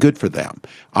COVID. And good for them.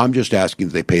 I'm just asking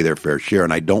that they pay their fair share,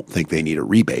 and I don't think they need a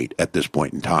rebate at this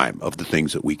point in time of the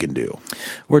things that we can do.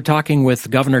 We're talking with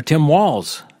Governor Tim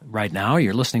Walz right now.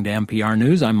 You're listening to NPR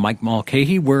News. I'm Mike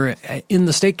Mulcahy. We're in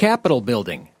the state capitol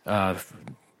building.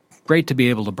 Great to be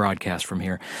able to broadcast from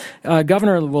here.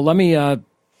 Governor, well, let me,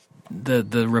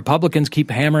 the Republicans keep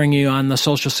hammering you on the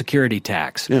Social Security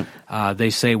tax. Yeah. They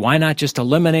say, why not just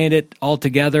eliminate it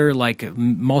altogether like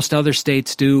most other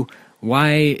states do? Why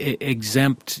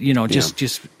exempt,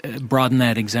 just broaden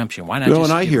that exemption? Why not? Well,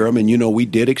 and I hear them, and we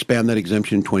did expand that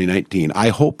exemption in 2019. I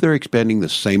hope they're expending the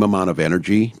same amount of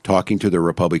energy talking to their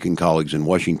Republican colleagues in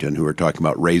Washington who are talking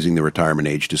about raising the retirement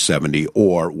age to 70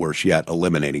 or, worse yet,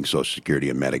 eliminating Social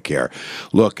Security and Medicare.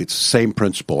 Look, it's the same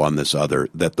principle on this other,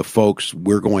 that the folks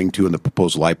we're going to, in the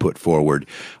proposal I put forward,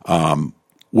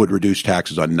 would reduce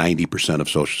taxes on 90% of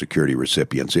Social Security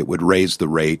recipients. It would raise the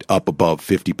rate up above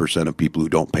 50% of people who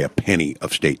don't pay a penny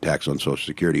of state tax on Social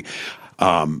Security.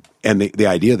 And the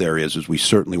idea there is we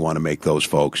certainly want to make those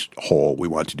folks whole. We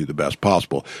want to do the best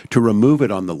possible. To remove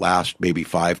it on the last maybe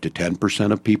 5 to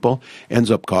 10% of people ends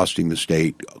up costing the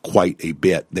state quite a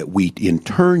bit that we in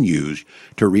turn use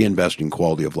to reinvest in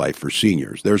quality of life for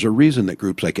seniors. There's a reason that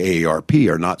groups like AARP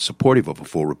are not supportive of a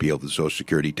full repeal of the Social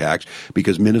Security tax,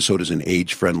 because Minnesota is an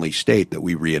age-friendly state that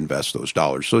we reinvest those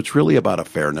dollars. So it's really about a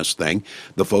fairness thing.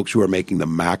 The folks who are making the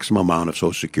maximum amount of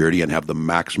Social Security and have the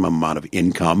maximum amount of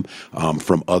income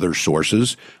from other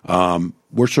sources,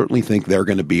 we certainly think they're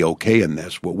going to be okay in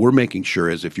this. What we're making sure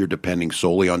is if you're depending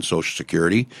solely on Social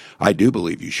Security, I do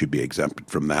believe you should be exempted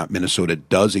from that. Minnesota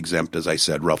does exempt, as I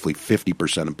said, roughly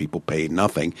 50% of people pay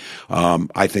nothing.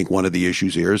 I think one of the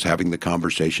issues here is having the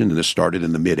conversation, and this started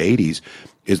in the mid-'80s,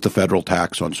 is the federal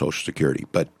tax on Social Security.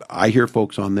 But I hear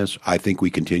folks on this. I think we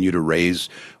continue to raise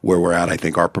where we're at. I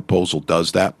think our proposal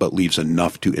does that, but leaves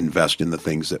enough to invest in the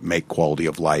things that make quality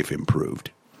of life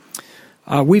improved.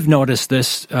 We've noticed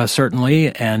this,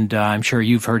 certainly, and I'm sure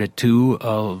you've heard it too.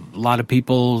 A lot of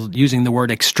people using the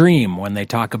word extreme when they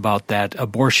talk about that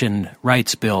abortion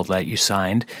rights bill that you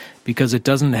signed, because it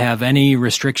doesn't have any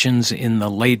restrictions in the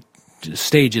late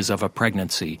stages of a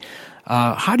pregnancy.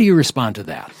 How do you respond to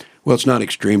that? Well, it's not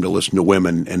extreme to listen to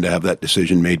women and to have that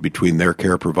decision made between their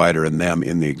care provider and them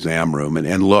in the exam room.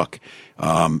 And look,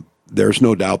 there's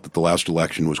no doubt that the last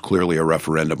election was clearly a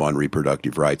referendum on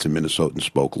reproductive rights, and Minnesotans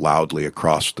spoke loudly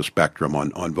across the spectrum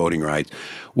on voting rights.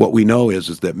 What we know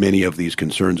is that many of these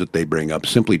concerns that they bring up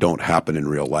simply don't happen in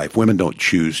real life. Women don't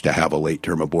choose to have a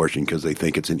late-term abortion because they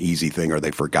think it's an easy thing or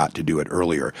they forgot to do it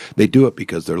earlier. They do it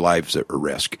because their lives are at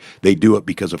risk. They do it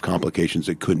because of complications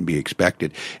that couldn't be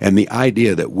expected. And the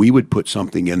idea that we would put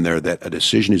something in there that a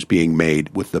decision is being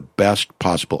made with the best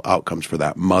possible outcomes for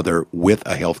that mother with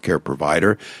a healthcare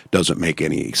provider doesn't make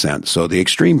any sense. So the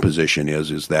extreme position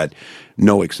is that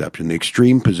no exception. The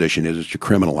extreme position is to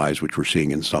criminalize, which we're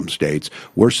seeing in some states.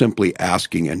 We're simply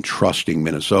asking and trusting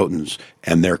Minnesotans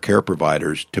and their care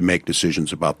providers to make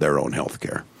decisions about their own health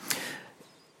care.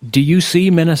 Do you see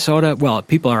Minnesota, well,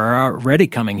 people are already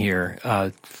coming here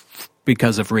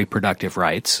because of reproductive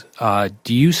rights.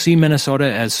 Do you see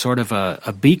Minnesota as sort of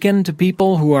a beacon to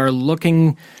people who are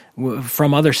looking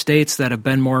from other states that have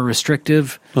been more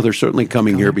restrictive? Well, they're certainly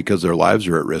coming here because their lives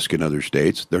are at risk in other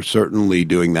states. They're certainly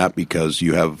doing that because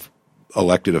you have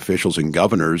elected officials and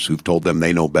governors who've told them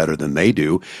they know better than they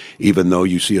do, even though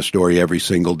you see a story every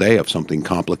single day of something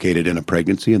complicated in a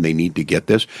pregnancy and they need to get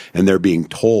this, and they're being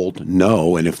told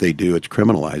no, and if they do, it's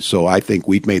criminalized. So I think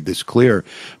we've made this clear.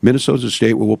 Minnesota's a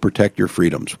state where we'll protect your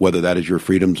freedoms, whether that is your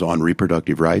freedoms on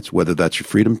reproductive rights, whether that's your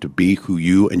freedom to be who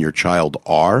you and your child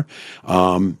are,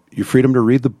 your freedom to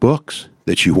read the books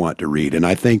that you want to read. And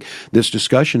I think this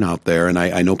discussion out there, and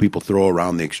I know people throw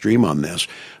around the extreme on this,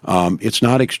 it's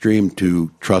not extreme to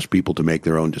trust people to make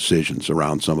their own decisions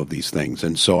around some of these things.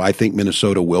 And so I think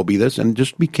Minnesota will be this. And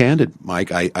just to be candid,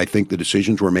 Mike, I think the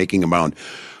decisions we're making around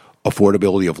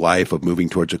affordability of life, of moving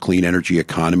towards a clean energy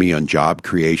economy, on job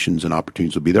creations and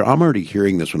opportunities will be there. I'm already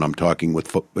hearing this when I'm talking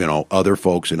with other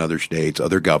folks in other states,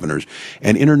 other governors,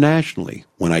 and internationally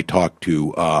when I talk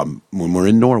to when we're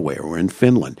in Norway or we're in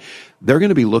Finland. They're going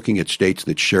to be looking at states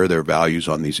that share their values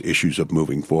on these issues of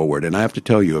moving forward. And I have to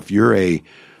tell you, if you're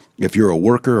a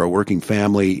worker, a working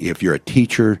family, if you're a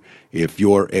teacher, if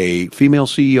you're a female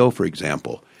CEO, for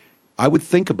example, I would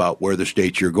think about where the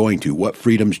states you're going to. What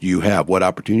freedoms do you have? What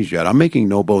opportunities do you have? I'm making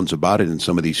no bones about it in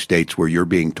some of these states where you're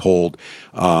being told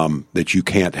that you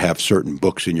can't have certain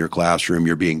books in your classroom.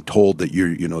 You're being told that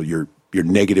you're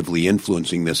negatively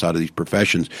influencing this out of these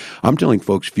professions. I'm telling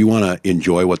folks, if you want to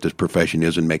enjoy what this profession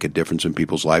is and make a difference in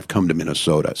people's life, come to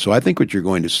Minnesota. So I think what you're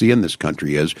going to see in this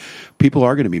country is people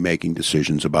are going to be making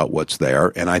decisions about what's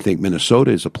there. And I think Minnesota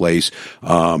is a place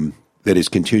that is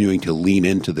continuing to lean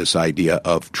into this idea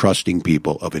of trusting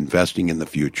people, of investing in the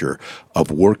future, of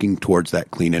working towards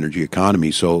that clean energy economy.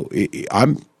 So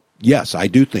yes, I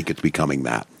do think it's becoming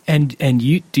that. And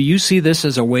do you see this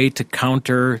as a way to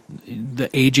counter the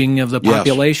aging of the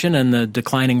population and the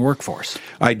declining workforce?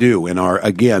 I do. And our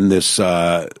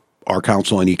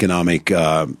Council on Economic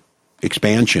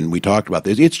expansion, we talked about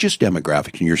this. It's just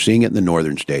demographics, and you're seeing it in the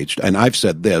northern states. And I've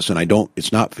said this, and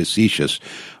it's not facetious.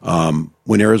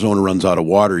 When Arizona runs out of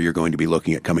water, you're going to be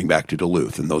looking at coming back to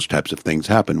Duluth, and those types of things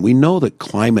happen. We know that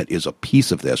climate is a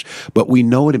piece of this, but we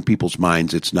know it in people's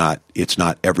minds. It's not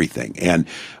everything. And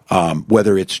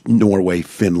whether it's Norway,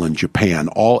 Finland, Japan,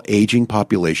 all aging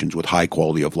populations with high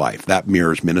quality of life, that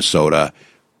mirrors Minnesota,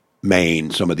 Maine,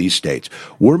 some of these states.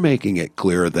 We're making it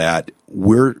clear that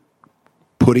we're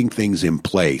putting things in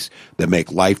place that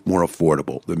make life more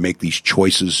affordable, that make these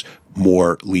choices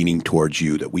more leaning towards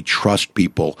you, that we trust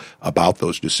people about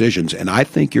those decisions. And I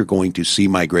think you're going to see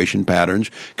migration patterns,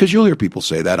 because you'll hear people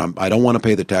say that, I don't want to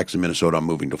pay the tax in Minnesota, I'm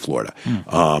moving to Florida.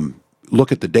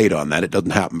 Look at the data on that. It doesn't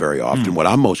happen very often. What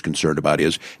I'm most concerned about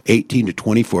is 18 to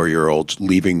 24-year-olds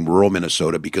leaving rural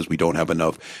Minnesota because we don't have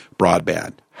enough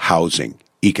broadband, housing,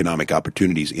 economic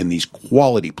opportunities in these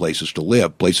quality places to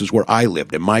live, places where I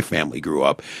lived and my family grew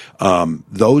up.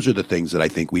 Those are the things that I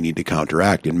think we need to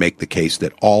counteract and make the case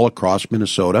that all across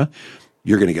Minnesota,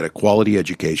 you're going to get a quality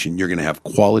education, you're going to have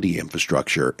quality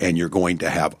infrastructure, and you're going to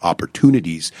have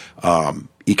opportunities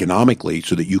economically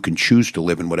so that you can choose to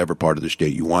live in whatever part of the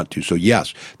state you want to. So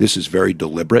yes, this is very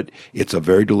deliberate. It's a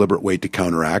very deliberate way to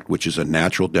counteract, which is a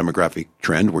natural demographic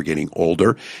trend. We're getting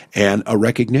older, and a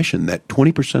recognition that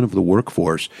 20% of the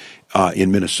workforce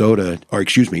in Minnesota,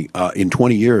 in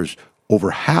 20 years, over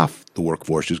half the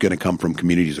workforce is going to come from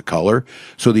communities of color.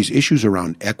 So these issues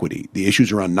around equity, the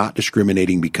issues around not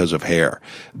discriminating because of hair,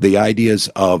 the ideas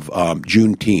of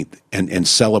Juneteenth and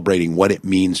celebrating what it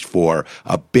means for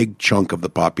a big chunk of the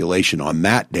population on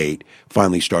that date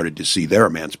finally started to see their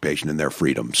emancipation and their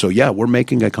freedom. So yeah, we're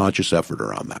making a conscious effort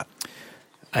around that.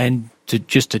 And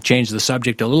to change the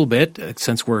subject a little bit,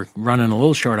 since we're running a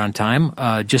little short on time,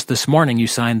 just this morning you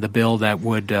signed the bill that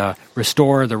would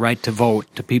restore the right to vote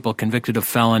to people convicted of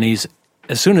felonies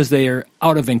as soon as they are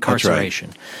out of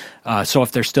incarceration. Right. So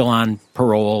if they're still on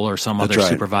parole or some other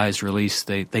supervised release,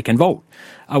 they can vote.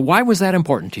 Why was that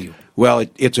important to you? Well,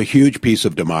 it's a huge piece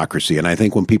of democracy, and I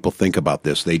think when people think about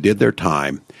this, they did their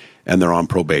time and they're on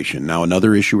probation. Now,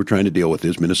 another issue we're trying to deal with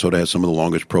is Minnesota has some of the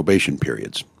longest probation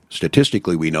periods.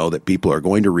 Statistically, we know that people are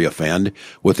going to reoffend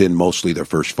within mostly their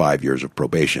first 5 years of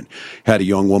probation. Had a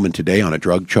young woman today on a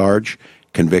drug charge,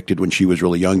 convicted when she was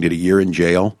really young, did a year in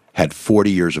jail, had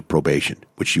 40 years of probation,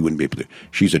 which she wouldn't be able to.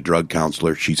 She's a drug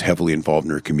counselor. She's heavily involved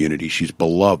in her community. She's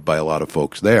beloved by a lot of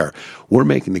folks there. We're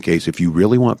making the case, if you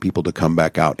really want people to come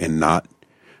back out and not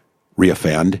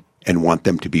reoffend and want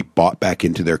them to be brought back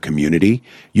into their community,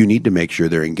 you need to make sure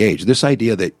they're engaged. This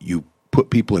idea that you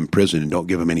put people in prison and don't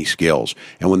give them any skills,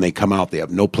 and when they come out, they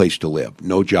have no place to live,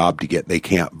 no job to get, they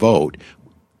can't vote,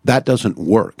 that doesn't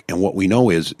work. And what we know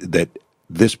is that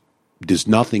this does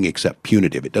nothing except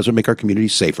punitive. It doesn't make our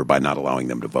communities safer by not allowing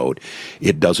them to vote.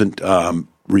 It doesn't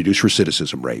reduce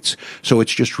recidivism rates. So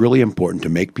it's just really important to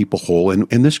make people whole. And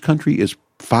this country is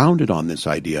founded on this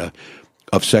idea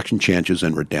of second chances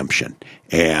and redemption.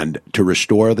 And to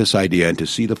restore this idea and to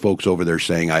see the folks over there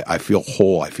saying, I feel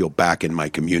whole, I feel back in my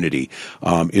community,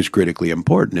 is critically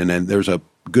important. And then there's a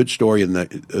good story in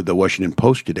the Washington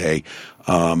Post today.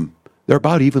 They're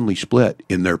about evenly split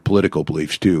in their political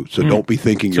beliefs too. So don't be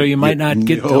thinking. So you might not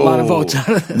get a lot of votes out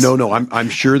of this. No. I'm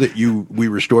sure that we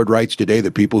restored rights today.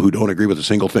 The people who don't agree with a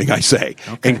single thing I say,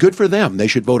 and good for them. They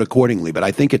should vote accordingly. But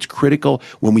I think it's critical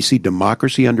when we see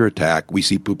democracy under attack. We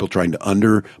see people trying to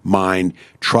undermine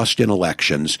trust in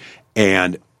elections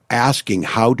and asking,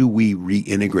 how do we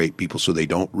reintegrate people so they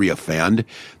don't reoffend?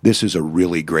 This is a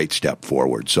really great step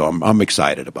forward. So I'm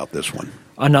excited about this one.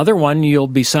 Another one you'll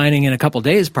be signing in a couple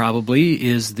days probably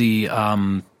is the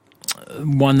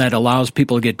one that allows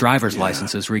people to get driver's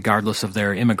licenses regardless of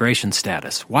their immigration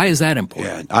status. Why is that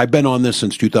important? Yeah, I've been on this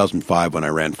since 2005 when I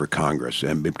ran for Congress,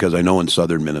 and because I know in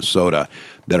southern Minnesota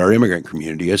that our immigrant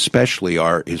community, especially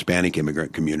our Hispanic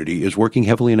immigrant community, is working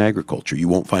heavily in agriculture. You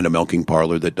won't find a milking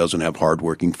parlor that doesn't have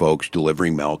hardworking folks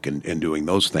delivering milk and doing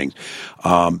those things.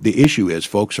 The issue is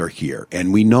folks are here,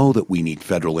 and we know that we need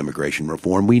federal immigration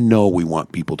reform. We know we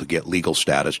want people to get legal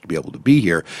status to be able to be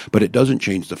here, but it doesn't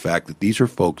change the fact that these are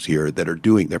folks here that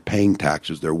they're paying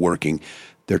taxes, they're working,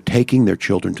 they're taking their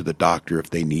children to the doctor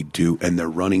if they need to, and they're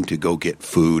running to go get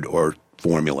food or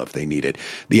formula if they need it.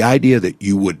 The idea that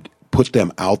you would put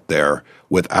them out there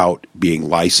without being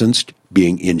licensed,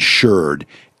 being insured,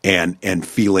 and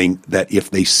feeling that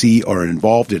if they see or are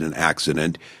involved in an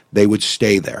accident, they would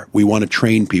stay there. We want to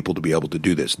train people to be able to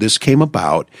do this. This came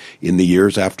about in the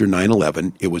years after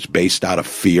 9/11. It was based out of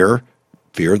fear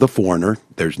of the foreigner.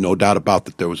 There's no doubt about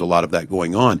that there was a lot of that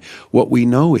going on. What we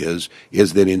know is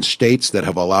that in states that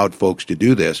have allowed folks to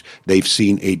do this, they've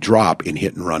seen a drop in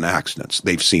hit-and-run accidents.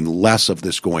 They've seen less of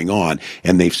this going on,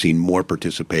 and they've seen more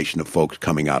participation of folks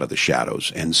coming out of the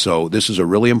shadows. And so this is a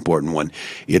really important one.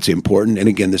 It's important, and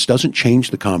again, this doesn't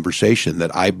change the conversation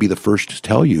that I'd be the first to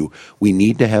tell you we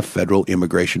need to have federal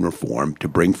immigration reform to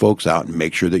bring folks out and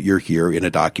make sure that you're here in a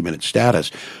documented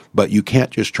status. But you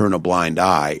can't just turn a blind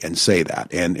eye and say that.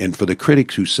 And for the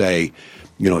critics who say,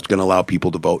 it's going to allow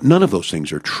people to vote, none of those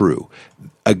things are true.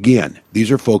 Again,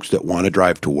 these are folks that want to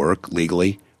drive to work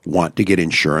legally, want to get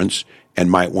insurance, and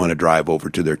might want to drive over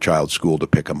to their child's school to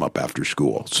pick them up after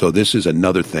school. So this is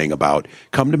another thing about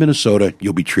come to Minnesota,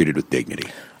 you'll be treated with dignity.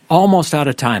 Almost out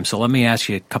of time, so let me ask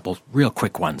you a couple real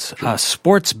quick ones. Sure.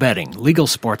 Sports betting, legal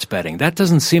sports betting, that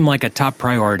doesn't seem like a top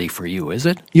priority for you, is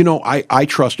it? I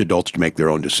trust adults to make their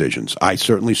own decisions. I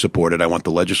certainly support it. I want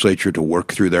the legislature to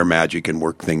work through their magic and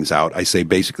work things out. I say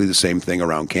basically the same thing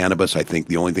around cannabis. I think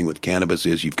the only thing with cannabis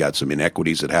is you've got some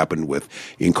inequities that happen with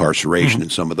incarceration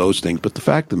and some of those things. But the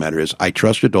fact of the matter is I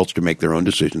trust adults to make their own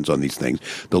decisions on these things.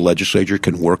 The legislature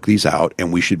can work these out,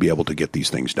 and we should be able to get these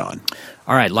things done.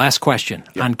 All right, last question.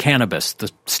 Yep. On cannabis,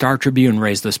 the Star Tribune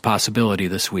raised this possibility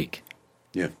this week.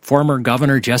 Yeah. Former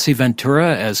Governor Jesse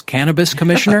Ventura as cannabis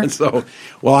commissioner.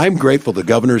 I'm grateful the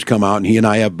governor's come out, and he and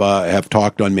I have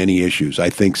talked on many issues. I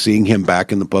think seeing him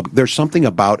back in the public, there's something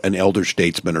about an elder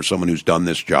statesman or someone who's done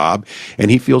this job,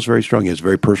 and he feels very strong. He has a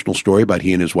very personal story about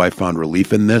he and his wife found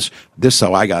relief in this. This is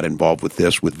how I got involved with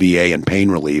this, with VA and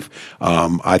pain relief.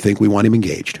 I think we want him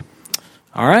engaged.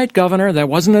 All right, Governor, that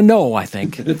wasn't a no, I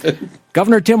think.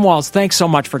 Governor Tim Walz, thanks so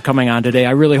much for coming on today.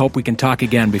 I really hope we can talk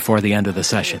again before the end of the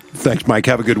session. Thanks, Mike.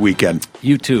 Have a good weekend.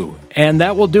 You too. And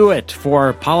that will do it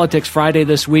for Politics Friday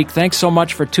this week. Thanks so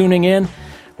much for tuning in.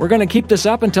 We're going to keep this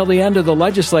up until the end of the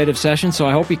legislative session, so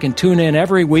I hope you can tune in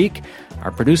every week.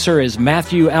 Our producer is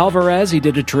Matthew Alvarez. He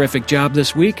did a terrific job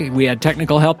this week. We had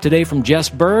technical help today from Jess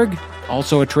Berg,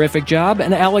 also a terrific job,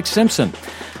 and Alex Simpson.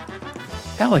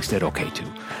 Alex did okay, too.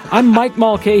 I'm Mike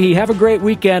Mulcahy. Have a great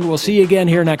weekend. We'll see you again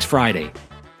here next Friday.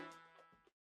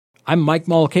 I'm Mike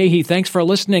Mulcahy. Thanks for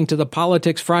listening to the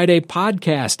Politics Friday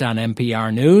podcast on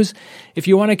NPR News. If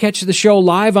you want to catch the show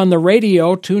live on the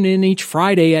radio, tune in each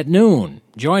Friday at noon.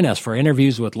 Join us for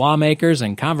interviews with lawmakers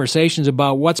and conversations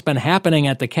about what's been happening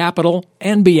at the Capitol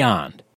and beyond.